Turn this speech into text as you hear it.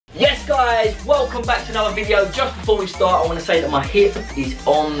Yes guys, welcome back to another video. Just before we start, I want to say that my hip is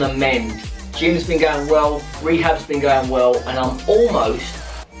on the mend. Gym's been going well, rehab's been going well, and I'm almost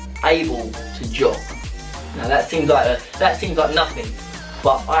able to jog. Now that seems like nothing,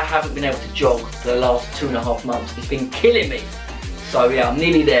 but I haven't been able to jog for the last 2.5 months. It's been killing me. So yeah, I'm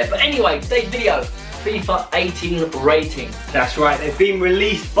nearly there. But anyway, today's video, FIFA 18 rating. That's right, they've been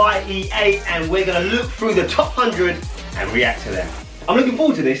released by EA and we're going to look through the top 100 and react to them. I'm looking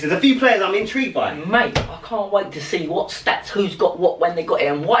forward to this. There's a few players I'm intrigued by. Mate, I can't wait to see what stats, who's got what, when they got it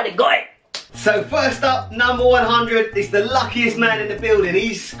and why they got it. So first up, number 100, is the luckiest man in the building.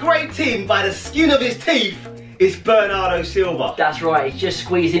 He's scraped in by the skin of his teeth. It's Bernardo Silva. That's right, he's just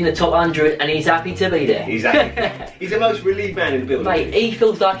squeezed in the top 100 and he's happy to be there. Exactly. He's the most relieved man in the building. Mate, he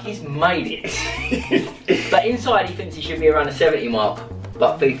feels like he's made it. But inside he thinks he should be around the 70 mark.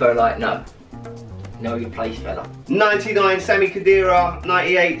 But FIFA are like, no. Know your place, fella. 99, Sami Khedira.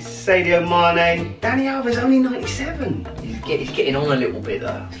 98, Sadio Mane. Dani Alves only 97. He's getting on a little bit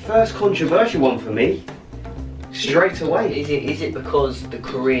though. First controversial one for me. Straight away. Is it because the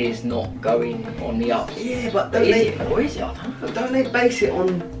career's not going on the up? Yeah, but or is it? I don't know. Don't they base it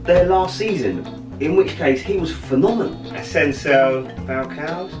on their last season? In which case he was phenomenal. Asensio,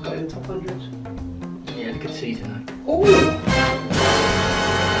 Falcao's got in the top 100. Yeah, good season though. Ooh.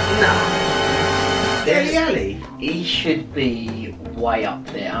 Nah. Dele Alli? He should be way up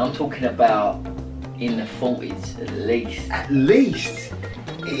there. I'm talking about in the 40s at least. At least?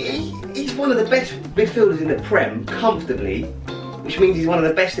 He's one of the best midfielders in the Prem, comfortably, which means he's one of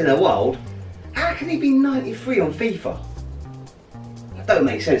the best in the world. How can he be 93 on FIFA? That don't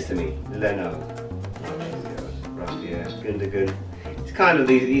make sense to me. Leno, Raffia, Gundogan. It's kind of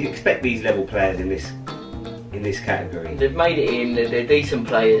these. You expect these level players in this category. They've made it in. They're decent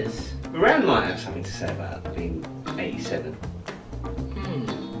players. Varane might have something to say about being 87.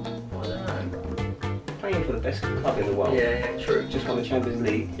 Playing for the best club in the world. Yeah, true. Just won the Champions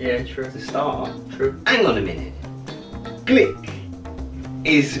League. Yeah, true. As a starter. True. Hang on a minute. Glick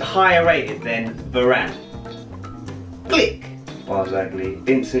is higher rated than Varane. Glick. Barzagli,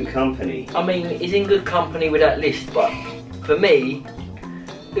 Vincent Kompany. I mean, he's in good company with that list, but for me,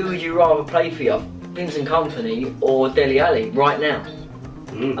 who would you rather play for you? Vincent Kompany or Dele Alli right now?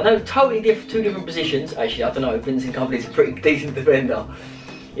 I know totally two different positions. Actually, I don't know. Vincent Kompany's a pretty decent defender.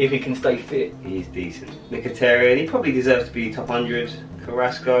 If he can stay fit. He's decent. Mkhitaryan, he probably deserves to be top 100.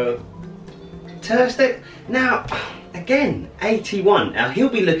 Carrasco. Ter Stegen. Now, again, 81. Now, he'll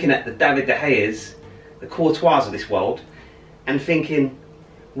be looking at the David De Gea's, the Courtois of this world, and thinking,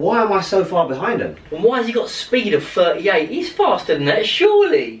 why am I so far behind him? And why has he got speed of 38? He's faster than that,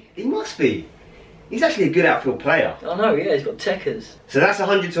 surely. He must be. He's actually a good outfield player. I know, yeah, he's got techers. So that's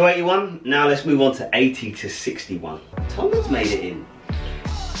 100 to 81. Now let's move on to 80 to 61. Tongan's made it in.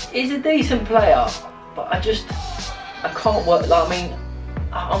 He's a decent player, but I can't work. Like, I mean,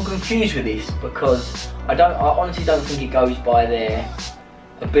 I'm confused with this because I honestly don't think it goes by their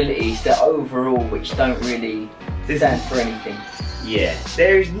abilities, their overall, which don't really stand for anything. Yeah,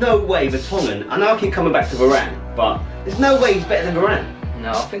 there is no way Vertonghen. I know I keep coming back to Varane, but there's no way he's better than Varane. No,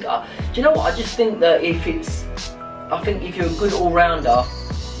 I think. Do you know what? I just think that if you're a good all-rounder,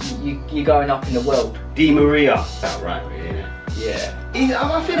 you're going up in the world. Di Maria, about right, really. Isn't it? Yeah.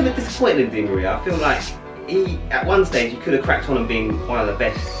 I feel a bit disappointed in Di Maria. I feel like at one stage he could have cracked on and been one of the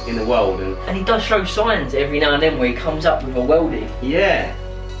best in the world. And he does show signs every now and then where he comes up with a worldie. Yeah.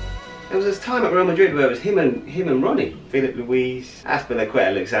 There was this time at Real Madrid where it was him and Ronnie. Philip Luis.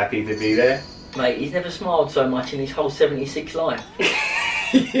 Azpilicueta looks happy to be there. Mate, he's never smiled so much in his whole 76 life.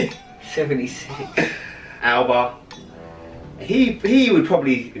 76. Alba. He would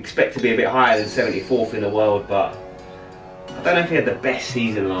probably expect to be a bit higher than 74th in the world, but I don't know if he had the best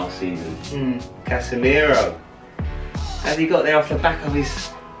season last season. Casemiro. Has he got there off the back of his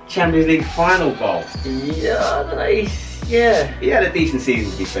Champions League final goal? Yeah, I don't know. Yeah. He had a decent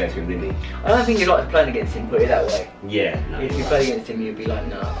season to be fair to him, didn't he? I don't think you'd like playing against him, put it that way. Yeah, no. If you played against him, you'd be like,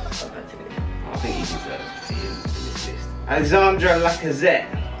 no, I'm not fancy with him. I think he deserves to be in this list. Alexandre Lacazette.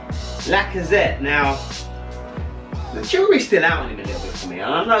 Now, the jury's still out on him a little bit for me.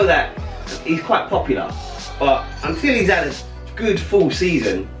 And I know that he's quite popular, but until he's had a good full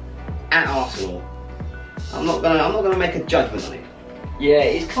season at Arsenal, I'm not gonna make a judgment on him. Yeah,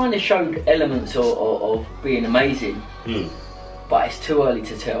 he's kind of showed elements of being amazing, but it's too early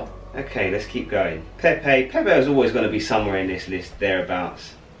to tell. Okay, let's keep going. Pepe is always going to be somewhere in this list,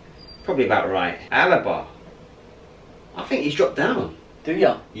 thereabouts. Probably about right. Alaba. I think he's dropped down. Do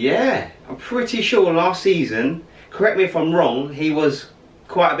ya? Yeah, I'm pretty sure last season, correct me if I'm wrong, he was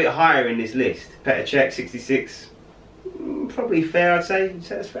quite a bit higher in this list. Petr Cech, 66. Probably fair, I'd say. You'd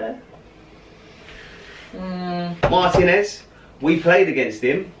say that's fair. Martinez, we played against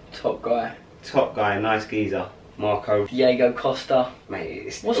him. Top guy. Top guy, nice geezer. Marco. Diego Costa. Mate,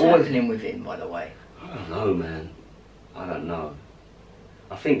 it's What's always... happening with him, by the way? I don't know, man. I don't know.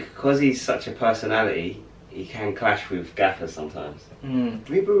 I think because he's such a personality, he can clash with gaffers sometimes.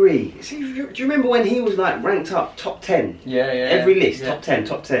 Ribéry. See, do you remember when he was like ranked up top 10? Yeah. Every list, yeah. top 10,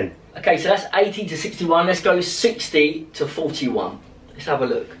 top 10. Okay, so that's 80 to 61. Let's go 60 to 41. Let's have a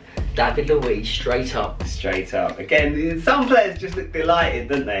look. David Luiz, straight up. Straight up. Again, some players just look delighted,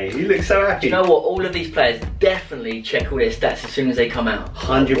 don't they? He looks so happy. Do you know what? All of these players definitely check all their stats as soon as they come out.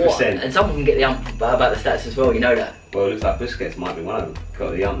 100%. And someone can get the ump about the stats as well, you know that. Well, it looks like Busquets might be one of them.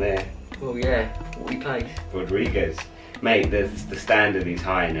 Got the ump there. Well, yeah. 40 plays. Rodriguez. Mate, the standard is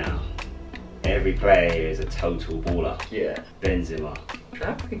high now. Every player here is a total baller. Yeah. Benzema.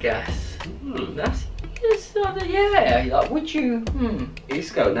 Fabregas. That's... yeah, like, would you...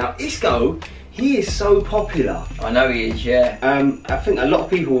 Isco. Now, Isco, he is so popular. I know he is, yeah. I think a lot of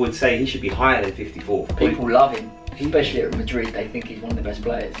people would say he should be higher than 54. People love him. Especially at Madrid, they think he's one of the best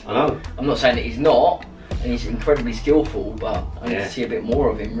players. I know. I'm not saying that he's not, and he's incredibly skillful, but I need to see a bit more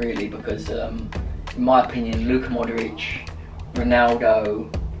of him, really, because, in my opinion, Luka Modric,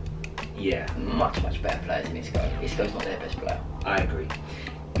 Ronaldo... Yeah. Much better players than Isco. Isco's not their best player. I agree.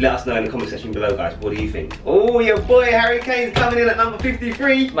 Let us know in the comment section below, guys. What do you think? Oh, your boy Harry Kane's coming in at number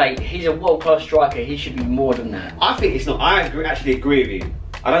 53. Mate, he's a world-class striker. He should be more than that. I think it's not. I actually agree with you.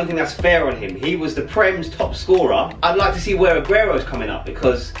 I don't think that's fair on him. He was the Prem's top scorer. I'd like to see where Aguero's coming up,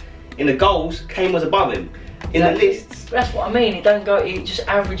 because in the goals, Kane was above him. In the lists. That's what I mean. It don't go. It just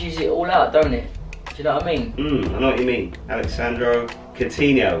averages it all out, don't it? Do you know what I mean? I know what you mean. Alexandro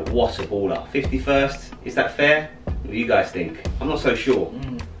Coutinho, what a baller. 51st. Is that fair? What do you guys think? I'm not so sure.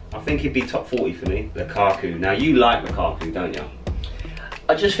 I think he'd be top 40 for me. Lukaku. Now you like Lukaku, don't you?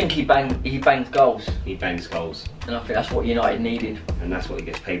 I just think he bangs goals. He bangs goals. And I think that's what United needed. And that's what he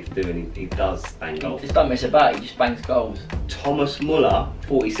gets paid to do, and he does bang goals. Just don't mess about, he just bangs goals. Thomas Muller,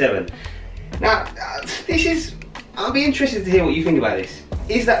 47. Now, this is... I'll be interested to hear what you think about this.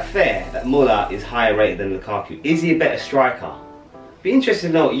 Is that fair that Muller is higher rated than Lukaku? Is he a better striker? Be interested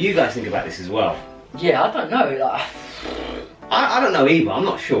to know what you guys think about this as well. Yeah, I don't know. Like... I don't know either, I'm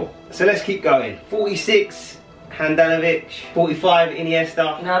not sure. So let's keep going. 46, Handanovic. 45,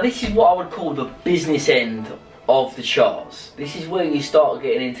 Iniesta. Now this is what I would call the business end of the charts. This is where you start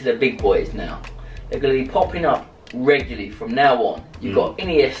getting into the big boys now. They're going to be popping up regularly from now on. You've got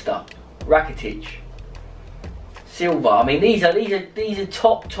Iniesta, Rakitic, Silva. I mean, these are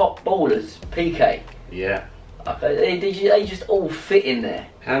top ballers. PK. Yeah. They just all fit in there.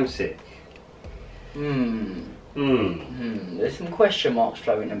 Hamsik. There's some question marks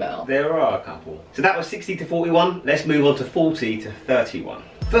floating about. There are a couple. So that was 60 to 41. Let's move on to 40 to 31.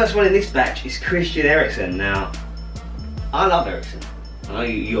 First one in this batch is Christian Eriksen. Now, I love Eriksen. I know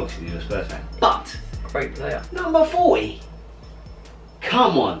you obviously do, a Spurs fan. But, great player. number 40.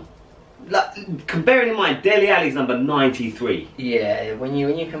 Come on. Like, bearing in mind, Dele Alli's number 93. Yeah, when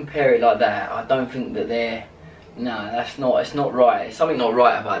you compare it like that, I don't think that they're... No, it's not right. There's something not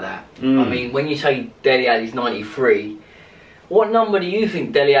right about that. I mean, when you say Dele Alli's 93, what number do you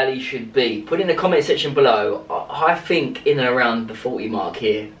think Dele Alli should be? Put in the comment section below. I think in and around the 40 mark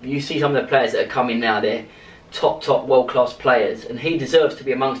here. You see some of the players that are coming now, they're top world-class players, and he deserves to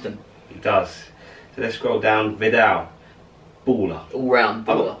be amongst them. He does. So let's scroll down. Vidal. Baller. All-round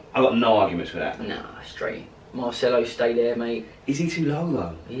baller. I've got no arguments with that. Nah, straight. Marcelo, stay there, mate. Is he too low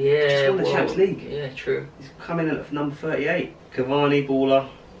though? Yeah, just won the Champions League. Yeah, true. He's coming in at number 38. Cavani, baller.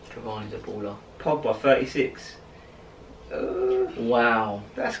 Cavani's a baller. Pogba, 36. Wow.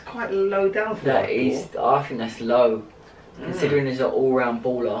 That's quite low down for that. I think that's low. Considering he's an all-round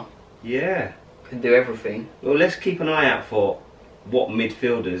baller. Yeah. Can do everything. Well, let's keep an eye out for what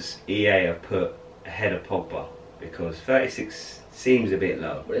midfielders EA have put ahead of Pogba, because 36 seems a bit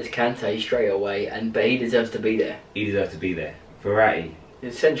low. Well, it's Kante straight away, but he deserves to be there. He deserves to be there. Verratti.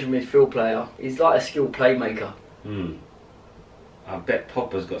 He's a central midfield player. He's like a skilled playmaker. I bet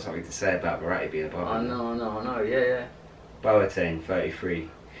Pogba's got something to say about Verratti being above him. I know, yeah. Boateng, 33.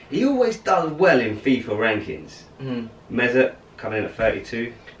 He always does well in FIFA rankings. Mesut coming in at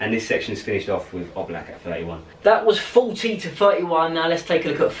 32. And this section's finished off with Oblak at 31. That was 40 to 31. Now let's take a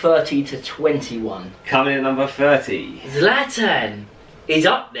look at 30 to 21. Coming in at number 30. Zlatan is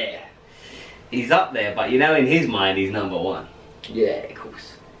up there. He's up there, but you know in his mind he's number 1. Yeah, of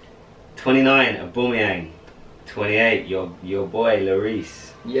course. 29, Aubameyang. 28, your boy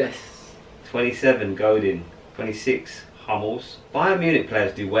Lloris. Yes. 27, Godin. 26, Hummels. Bayern Munich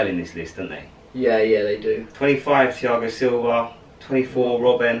players do well in this list, don't they? Yeah, they do. 25, Thiago Silva. 24,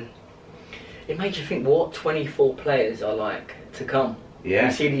 Robben. It makes you think what 24 players are like to come. Yeah.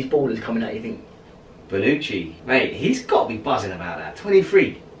 You see these ballers coming out, you think. Bonucci. Mate, he's got to be buzzing about that.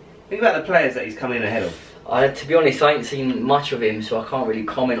 23. Think about the players that he's coming in ahead of. To be honest, I ain't seen much of him, so I can't really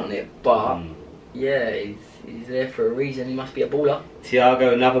comment on it. But yeah, he's there for a reason. He must be a baller.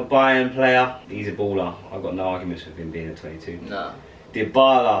 Thiago, another Bayern player. He's a baller. I've got no arguments with him being a 22. No.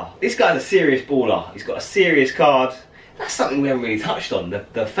 Dybala. This guy's a serious baller. He's got a serious card. That's something we haven't really touched on. The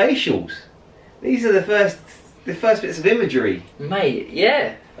facials. These are the first bits of imagery. Mate,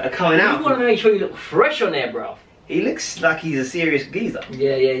 yeah. That are coming out. You want to make sure you look fresh on there, bro. He looks like he's a serious geezer.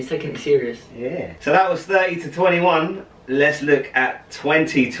 Yeah, he's taking it serious. Yeah. So that was 30 to 21. Let's look at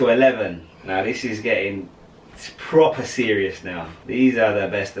 20 to 11. Now this is getting proper serious now. These are the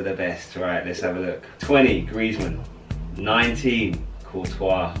best of the best. Right, let's have a look. 20, Griezmann. 19,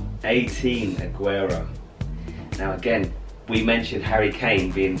 Courtois. 18, Aguero. Now again, we mentioned Harry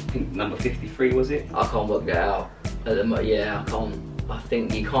Kane being, I think, number 53, was it? I can't work that out. Yeah, I can't. I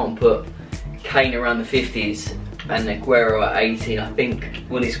think you can't put Kane around the 50s and Aguero at 18, I think.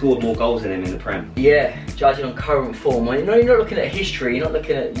 When he scored more goals than him in the Prem. Yeah, judging on current form. I mean, you're not looking at history, you're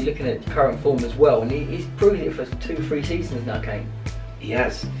looking at current form as well. And he's proved it for 2-3 seasons now, Kane. He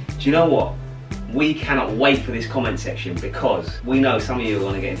has. Do you know what? We cannot wait for this comment section because we know some of you are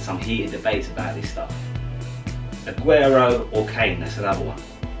going to get into some heated debates about this stuff. Aguero or Kane, that's another one.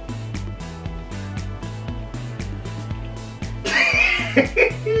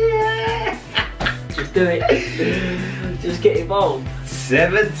 Just do it. Just get involved.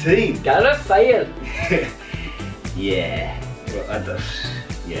 17. Gotta fail. Yeah. Well,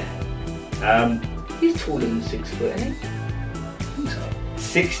 yeah. He's taller than 6 foot, isn't he? I think so.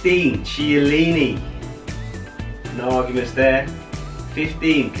 16, Chiellini. No arguments there.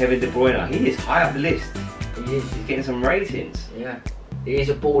 15, Kevin De Bruyne. He is high up the list. He is. He's getting some ratings. Yeah. He is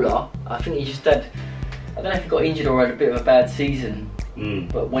a baller. I think he just had, I don't know if he got injured or had a bit of a bad season.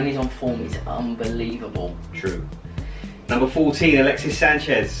 But when he's on form, he's unbelievable. True. Number 14, Alexis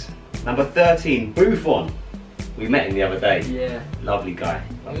Sanchez. Number 13, Buffon. We met him the other day. Yeah. Lovely guy.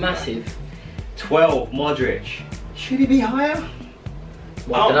 Massive. 12, Modric. Should he be higher?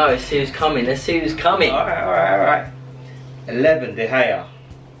 Well, I don't know. Let's see who's coming. Let's see who's coming. Alright. 11, De Gea.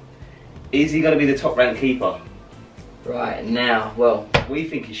 Is he going to be the top ranked keeper? Right, now, well. We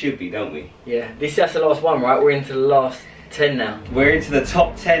think he should be, don't we? Yeah. That's the last one, right? We're into the last 10 now. We're into the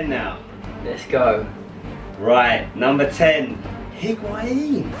top 10 now. Let's go. Right, number 10,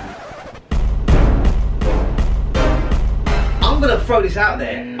 Higuain. I'm going to throw this out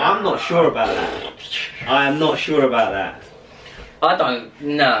there. I'm not sure about that. I am not sure about that. I don't,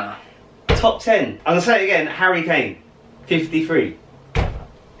 nah. Top 10. I'm going to say it again, Harry Kane, 53.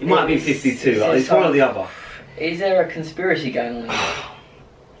 He might be 52, it's one or the other. Is there a conspiracy going on here?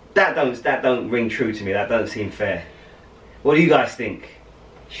 That don't ring true to me, that don't seem fair. What do you guys think?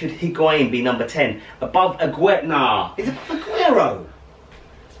 Should Higuain be number 10? Above Aguero? Nah. Is it above Aguero?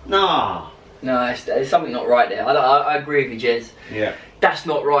 Nah. No, there's something not right there. I agree with you, Jez. Yeah. That's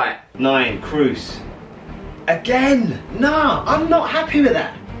not right. 9, Cruz. Again! Nah, I'm not happy with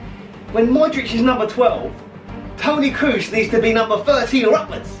that. When Modric is number 12, Toni Kroos needs to be number 13 or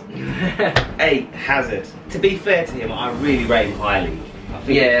upwards. 8, Hazard. To be fair to him, I really rate him highly.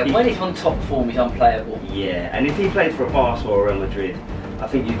 Yeah, when he's on top form, he's unplayable. Yeah, and if he played for a Barca or Real Madrid, I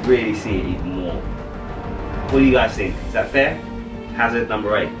think you'd really see it even more. What do you guys think? Is that fair? Hazard,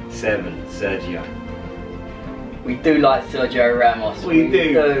 number 8. 7, Sergio. We do like Sergio Ramos. We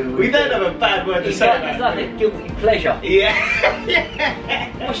do. We don't have a bad word to say about him. It's like a guilty pleasure. Yeah.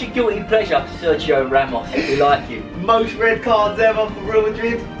 Yeah. What's your guilty pleasure, Sergio Ramos? We like you. Most red cards ever for Real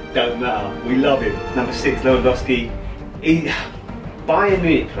Madrid? Don't matter. We love him. Number 6, Lewandowski. Bayern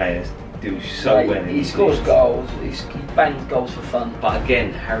Munich players do so well in He scores goals. He bangs goals for fun. But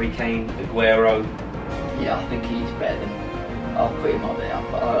again, Harry Kane, Aguero. Yeah, I think he's better than. I'll put him up there.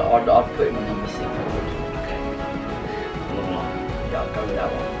 I'd put him on number 6. I would. Yeah, I'll go with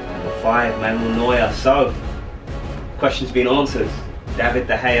that one. Number 5, Manuel Neuer. So, question's been answered. David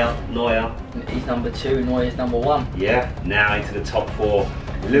De Gea, Neuer. He's number 2, Neuer's number 1. Yeah, now into the top 4.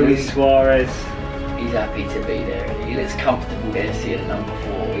 Luis Suarez. He's happy to be there. He looks comfortable there, seeing at number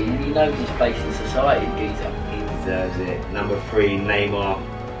 4. He knows his place in society, geezer. He deserves it. Number 3, Neymar.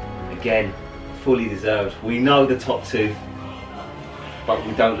 Again, fully deserved. We know the top 2, but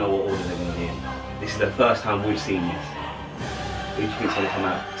we don't know what order they're going to be in. This is the first time we've seen this. Who do you think's going to come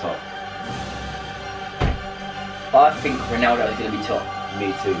out at the top? I think Ronaldo's going to be top.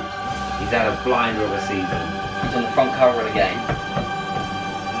 Me too. He's had a blinder of a season. He's on the front cover of the game.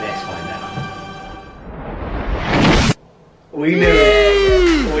 Let's find out. We knew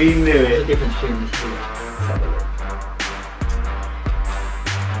it. We knew What's the it. difference between the two? Let's have a look.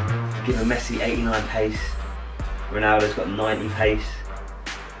 Give a Messi 89 pace. Ronaldo's got 90 pace.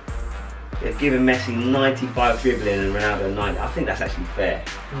 They've given Messi 95 dribbling and Ronaldo 90. I think that's actually fair.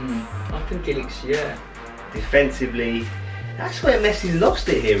 I think it looks, yeah. Defensively, that's where Messi's lost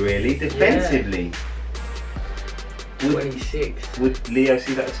it here, really. Defensively. 26. Would Leo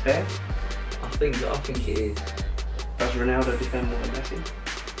see that as fair? I think it is. Does Ronaldo defend more than Messi?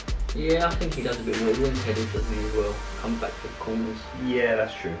 Yeah, I think he does a bit more. He wins headers, doesn't he, as well? Comes back to the corners. Yeah,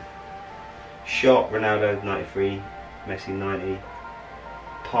 that's true. Shot, Ronaldo 93, Messi 90.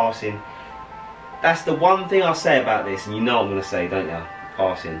 Passing. That's the one thing I'll say about this, and you know what I'm going to say, don't you?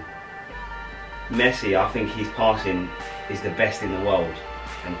 Passing. Messi, I think his passing is the best in the world.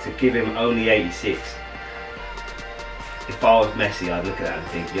 And to give him only 86, if I was Messi, I'd look at that and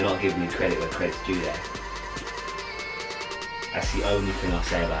think, you're not giving me credit where credit's due there. That's the only thing I'll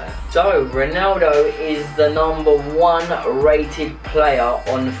say about it. So, Ronaldo is the #1 rated player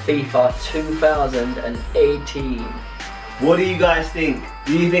on FIFA 2018. What do you guys think?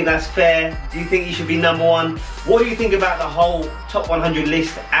 Do you think that's fair? Do you think he should be #1? What do you think about the whole top 100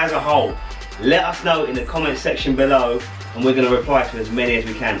 list as a whole? Let us know in the comment section below, and we're going to reply to as many as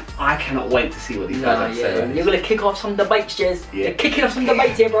we can. I cannot wait to see what these guys have to say about this. You're going to kick off some debates, Jez. Yeah. You're kicking off some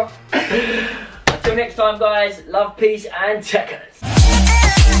debates here, bro. Until next time, guys, love, peace, and checkers.